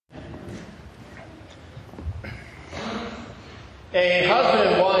A husband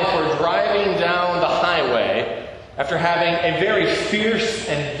and wife were driving down the highway after having a very fierce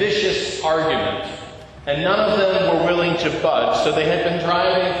and vicious argument, and none of them were willing to budge, so they had been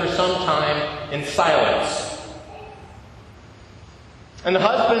driving for some time in silence. And the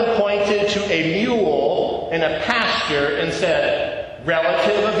husband pointed to a mule in a pasture and said,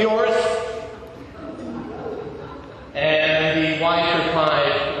 "Relative of yours?" And the wife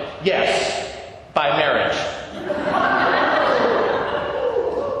replied, "Yes, by marriage."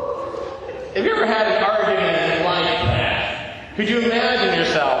 Have you ever had an argument like that? Could you imagine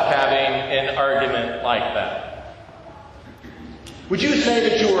yourself having an argument like that? Would you say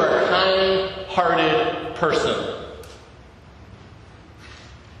that you were a kind-hearted person?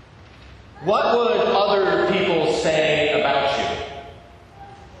 What would other people say about you?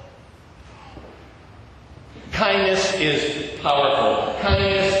 Kindness is powerful.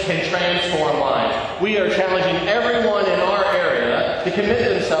 Kindness can transform lives. We are challenging everyone in our area to commit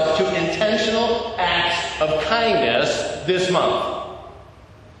themselves to intentional acts of kindness this month.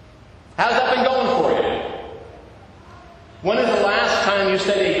 How's that been going for you? When is the last time you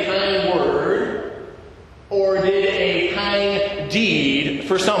said a kind word or did a kind deed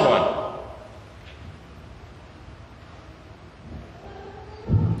for someone?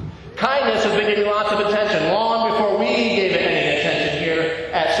 Kindness has been getting lots of attention long before we gave it any attention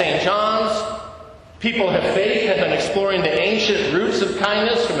here at St. John's. People of faith have been exploring the ancient roots of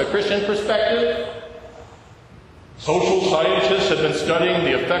kindness from a Christian perspective. Social scientists have been studying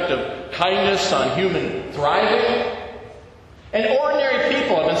the effect of kindness on human thriving. And ordinary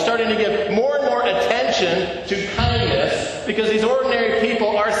people have been starting to give more and more attention to kindness because these ordinary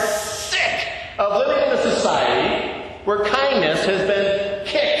people are sick of living in a society where kindness has been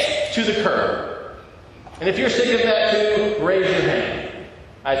kicked to the curb. And if you're sick of that too, raise your hand.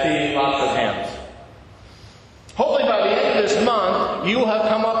 I see lots of hands. Hopefully by the end of this month, you will have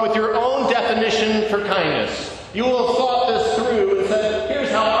come up with your own definition for kindness. You will have thought this through and said,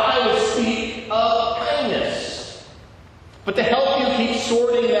 here's how I would speak of kindness. But to help you keep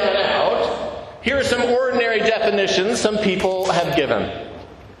sorting that out, here are some ordinary definitions some people have given.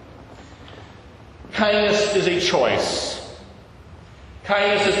 Kindness is a choice.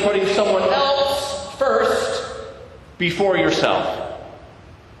 Kindness is putting someone else first before yourself.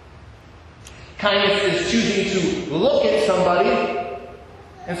 Kindness is choosing to look at somebody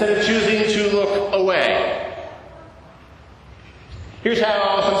instead of choosing to look away. Here's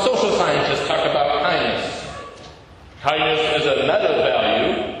how some social scientists talk about kindness. Kindness is a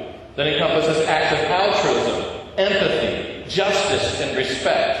meta-value that encompasses acts of altruism, empathy, justice, and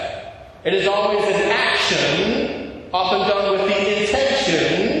respect. It is always an action, often done with the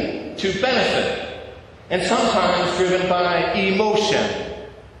intention to benefit, and sometimes driven by emotion.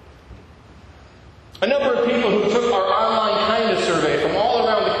 A number of people who took our online kindness survey from all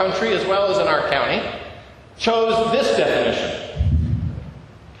around the country, as well as in our county, chose this definition.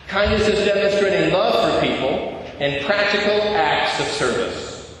 Kindness is demonstrating love for people and practical acts of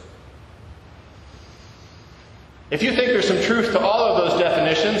service. If you think there's some truth to all of those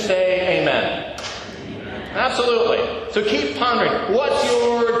definitions, say amen. Absolutely. So keep pondering. What's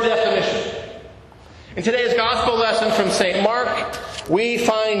your definition? In today's gospel lesson from St. Mark, we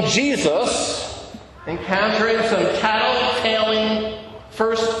find Jesus encountering some tattle-tailing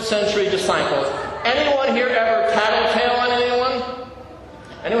first century disciples. Anyone here ever tattletale on anyone?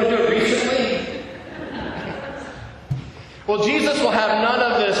 Anyone do it recently? Well, Jesus will have none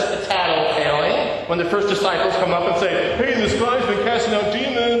of this tattle-tailing when the first disciples come up and say, "Hey, this guy's been casting out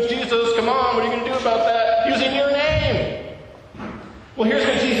demons. Jesus, come on, what are you going to do about that? Using your name." Well, here's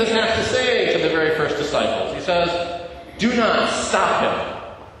what Jesus has to say to the very first disciples. He says, "Do not stop him.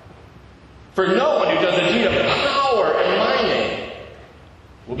 For no one who does a deed of power in my name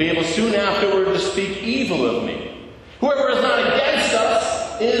will be able soon afterward to speak evil of me. Whoever is not against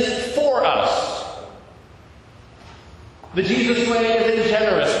us is for us." The Jesus way is a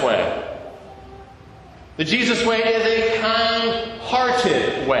generous way. The Jesus way is a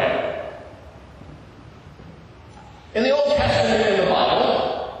kind-hearted way. In the Old Testament in the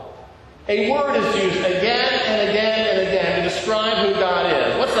Bible, a word is used again and again and again to describe who God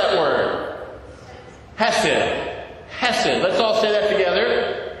is. What's that word? Hesed. Hesed. Let's all say that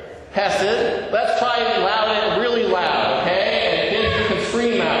together. Hesed. Let's try it loud, really loud, okay? And kids, you can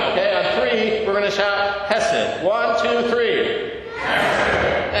scream out, okay? On three, we're going to shout Hesed. 1, 2, 3.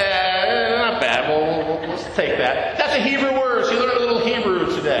 Not bad. Well, let's take that. That's a Hebrew word. So you learned a little Hebrew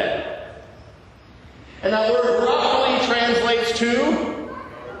today. And that word roughly translates to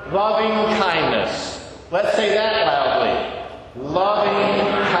loving kindness. Let's say that loudly. Loving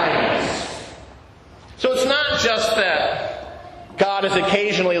kindness. So it's not just that God is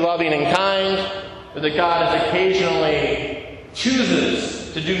occasionally loving and kind, or that God is occasionally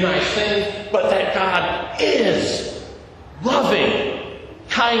chooses to do nice things, but that God is loving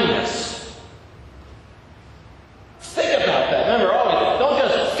kindness. Think about that. Remember, always, don't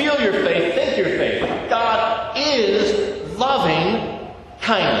just feel your faith, think your faith. God is loving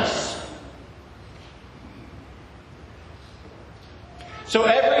kindness. So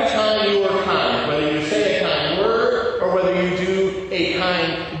every time you are kind, whether you say a kind word or whether you do a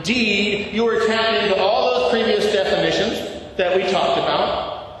kind deed, you are tapping into all those previous definitions that we talked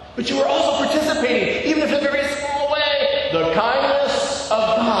about. But you are also participating, even if in a very small way, the kindness of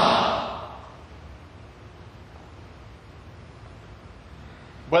God.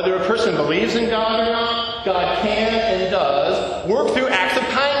 Whether a person believes in God or not, God can and does work through acts of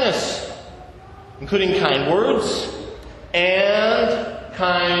kindness, including kind words and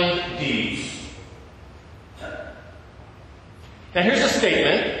kind deeds. Now here's a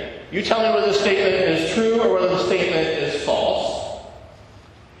statement. You tell me whether the statement is true or whether the statement is false.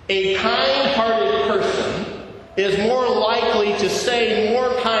 A kind-hearted person is more likely to say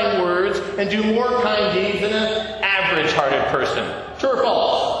more kind words and do more kind deeds than an average-hearted person. True or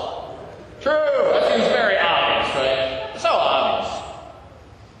false? True. That seems very obvious, right? So obvious.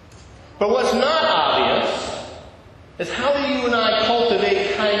 But what's not obvious is how do you and I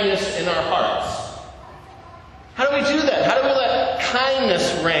cultivate kindness in our hearts? How do we do that? How do we let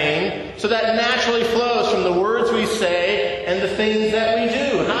kindness reign so that naturally flows from the words we say and the things that we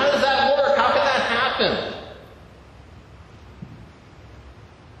do? How does that work? How can that happen?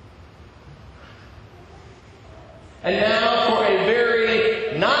 And now for a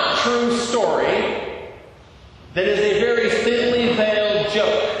very not true story that is a very thinly veiled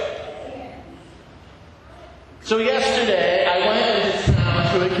joke. So yesterday, I went into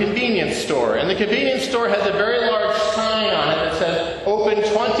town to a convenience store, and the convenience store has a very large sign on it that says, open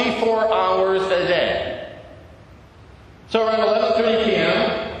 24 hours a day. So around 11:30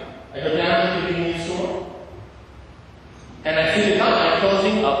 p.m., I go down to the convenience store, and I see the guy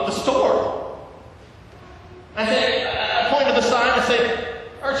closing up the store. I point to the sign and say,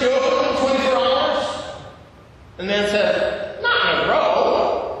 aren't you open 24 hours? And the man said, not in a row.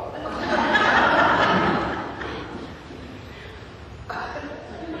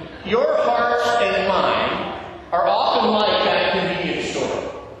 Your hearts and mine are often like that convenience store.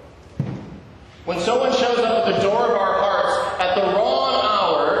 When someone shows up at the door of our hearts at the wrong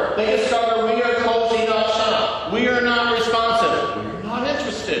hour, they discover we are closing up shop. We are not responsive. We are not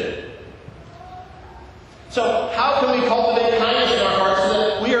interested. So how can we cultivate kindness in our hearts so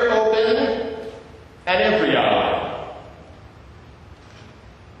that we are open at every hour?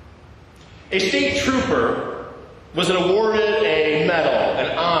 A state trooper was awarded a medal,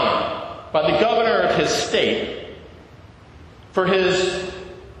 an honor, by the governor of his state for his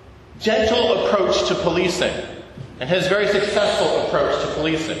gentle approach to policing and his very successful approach to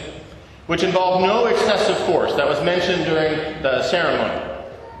policing, which involved no excessive force. That was mentioned during the ceremony.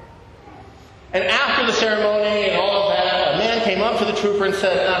 And after the ceremony and all of that, a man came up to the trooper and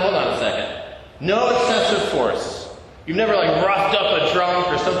said, now, hold on a second. No excessive force. You've never roughed up a drunk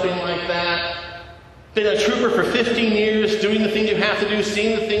or something like that. Been a trooper for 15 years, doing the things you have to do,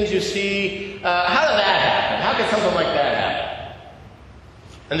 seeing the things you see. How did that happen? How could something like that happen?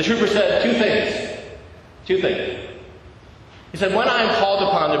 And the trooper said two things. He said, when I'm called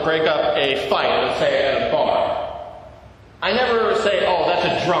upon to break up a fight, let's say at a bar, I never say, oh, that's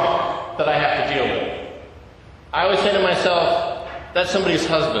a drunk that I have to deal with. I always say to myself, that's somebody's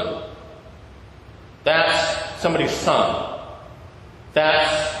husband. That's somebody's son.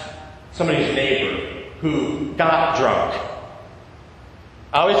 That's somebody's neighbor who got drunk.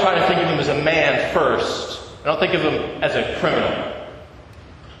 I always try to think of him as a man first. I don't think of him as a criminal.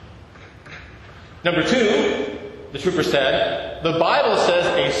 Number two, the trooper said, the Bible says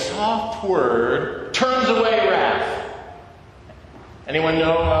a soft word turns away wrath. Anyone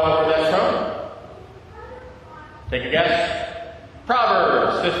know where that's from? Take a guess.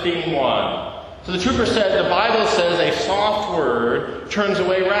 Proverbs 15:1. So the trooper said, the Bible says a soft word turns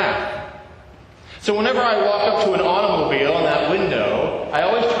away wrath. So whenever I walk up to an automobile in that window, I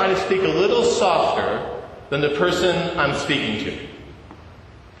always try to speak a little softer than the person I'm speaking to.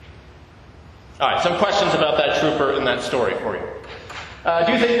 All right, some questions about that trooper and that story for you.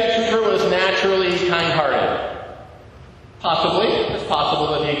 Do you think that trooper was naturally kind-hearted? Possibly. It's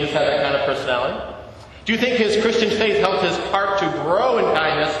possible that he just had that kind of personality. Do you think his Christian faith helped his heart to grow in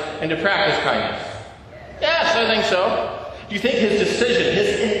kindness and to practice kindness? Yes, I think so. Do you think his decision,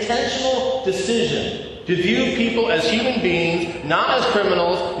 his intentional decision to view people as human beings, not as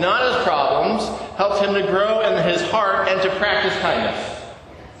criminals, not as problems, helped him to grow in his heart and to practice kindness?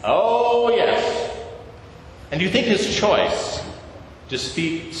 Oh, yes. And do you think his choice to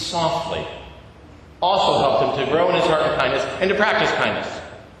speak softly also helped him to grow in his heart in kindness and to practice kindness?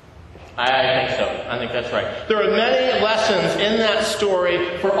 I think so. I think that's right. There are many lessons in that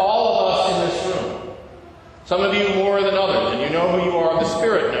story for all of us in this room. Some of you more than others, and you know who you are. The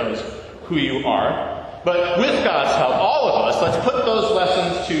Spirit knows who you are. But with God's help, all of us, let's put those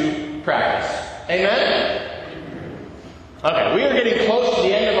lessons to practice. Amen? Okay, we are getting close to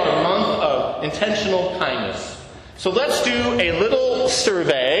the end of our month of intentional kindness. So let's do a little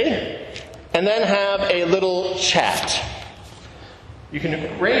survey and then have a little chat. You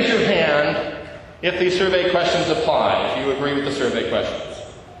can raise your hand if these survey questions apply, if you agree with the survey questions.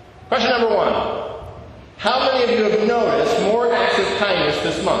 Question number 1. How many of you have noticed more acts of kindness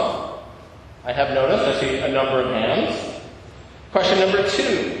this month? I have noticed. I see a number of hands. Question number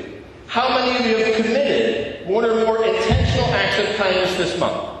 2. How many of you have committed one or more intentional acts of kindness this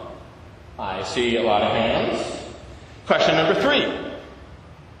month? I see a lot of hands. Question number 3.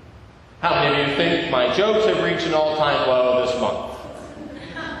 How many of you think my jokes have reached an all-time low this month?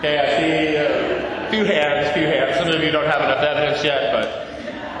 Okay, I see a few hands. Some of you don't have enough evidence yet,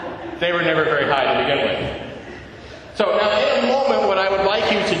 but they were never very high to begin with. So now in a moment, what I would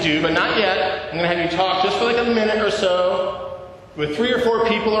like you to do, but not yet, I'm going to have you talk just for like a minute or so with 3 or 4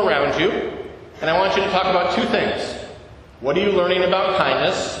 people around you, and I want you to talk about 2 things. What are you learning about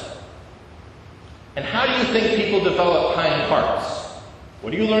kindness? And how do you think people develop kind hearts?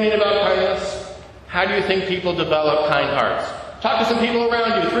 What are you learning about kindness? How do you think people develop kind hearts? Talk to some people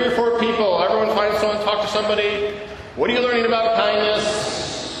around you, 3 or 4 people. Everyone find someone, talk to somebody. What are you learning about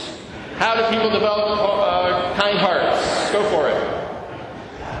kindness? How do people develop kind hearts? Go for it.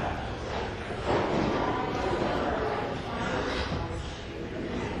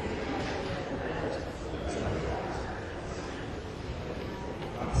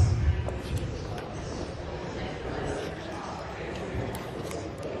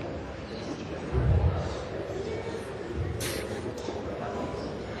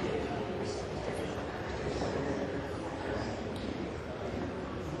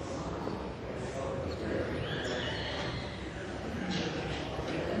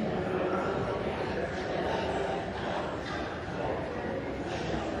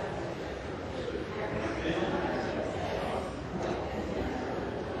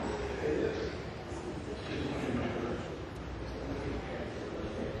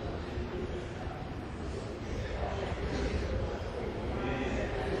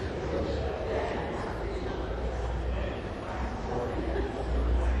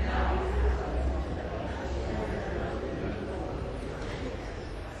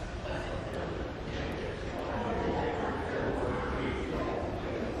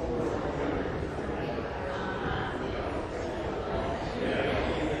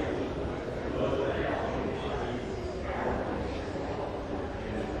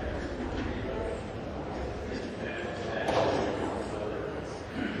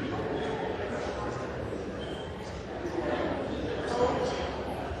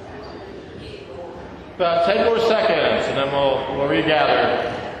 About 10 more seconds, and then we'll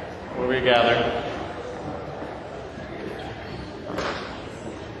regather. We'll regather.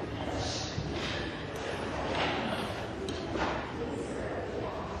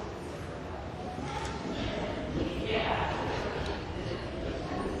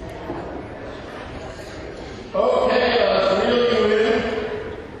 Okay, let's reel you in.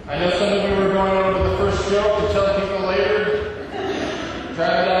 I know some of you were going over the first joke to tell people later.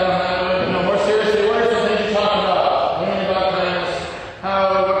 Try it out on that one. But no, more seriously, what are some things you talk about? Learning about kindness,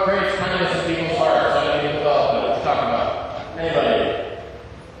 what creates kindness in people's hearts, how do you develop it? Let's talk about it. Anybody?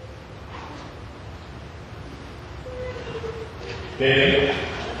 David?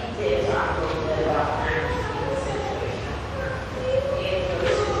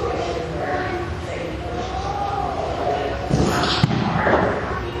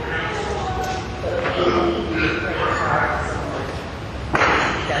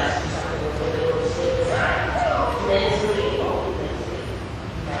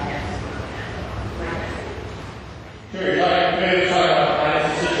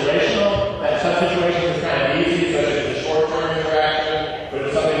 But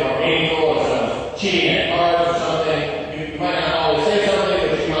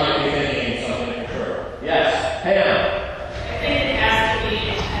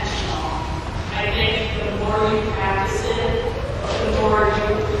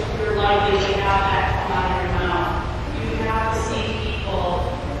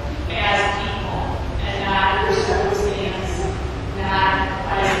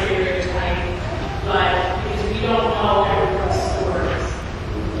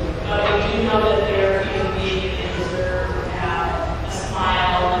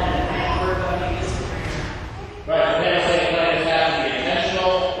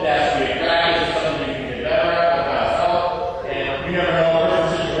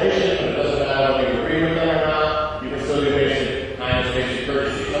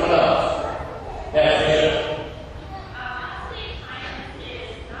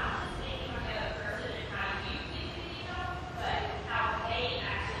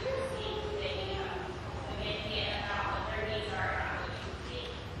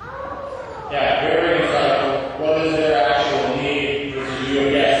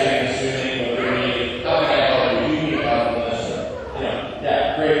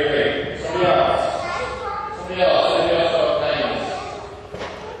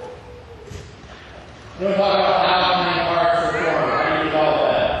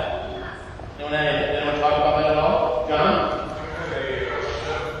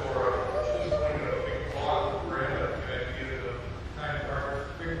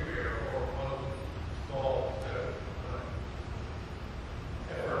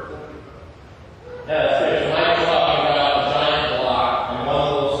Yeah, that's great. So Mike's talking about a giant block and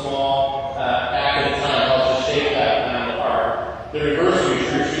one little small act at a time helps us shape that kind of art. The reverse would be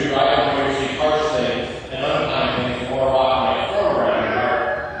true too, right? When we see harsh things and unkind things, more often like throw around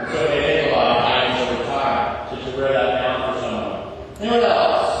here. And so they take a lot of kindness over time to wear that down for someone. Anyone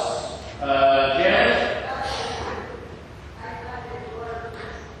else? Janet?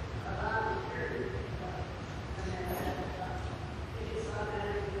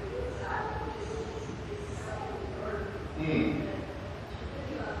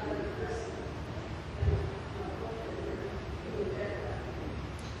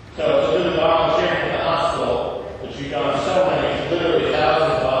 So it's a good volunteering in the hospital, which you've done so many, literally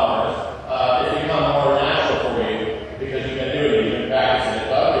thousands of hours. It's become more natural for you because you've been doing it, you've been practicing it.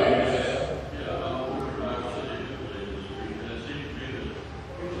 But you're going to say something?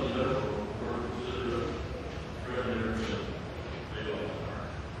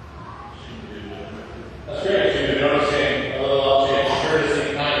 That's great. So you're noticing a little uptake in courtesy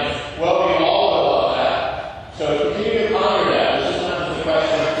and kindness. Well, we all would love that. So continue to honor that. This is not just a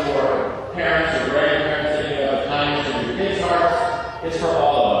question for parents or grandparents thinking about the kindness in your kids' hearts. It's for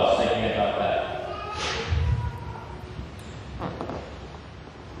all of us thinking about that.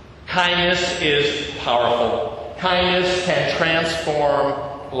 Kindness is powerful. Kindness can transform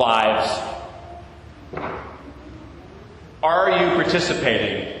lives. Are you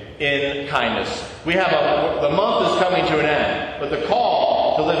participating in kindness? We have the month is coming to an end, but the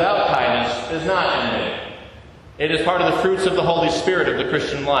call to live out kindness is not ending. It is part of the fruits of the Holy Spirit of the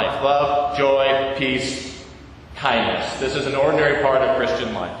Christian life. Love, joy, peace, kindness. This is an ordinary part of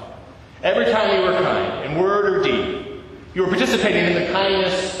Christian life. Every time you are kind, in word or deed, you are participating in the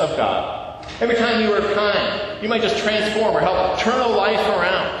kindness of God. Every time you are kind, you might just transform or help turn a life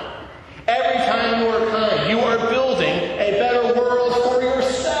around. Every time you are kind, you are building a better world for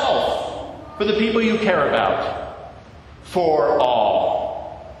yourself, for the people you care about, for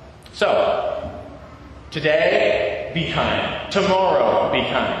all. So, today, be kind. Tomorrow, be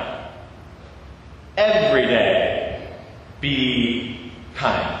kind. Every day, be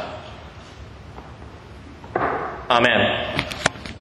kind. Amen.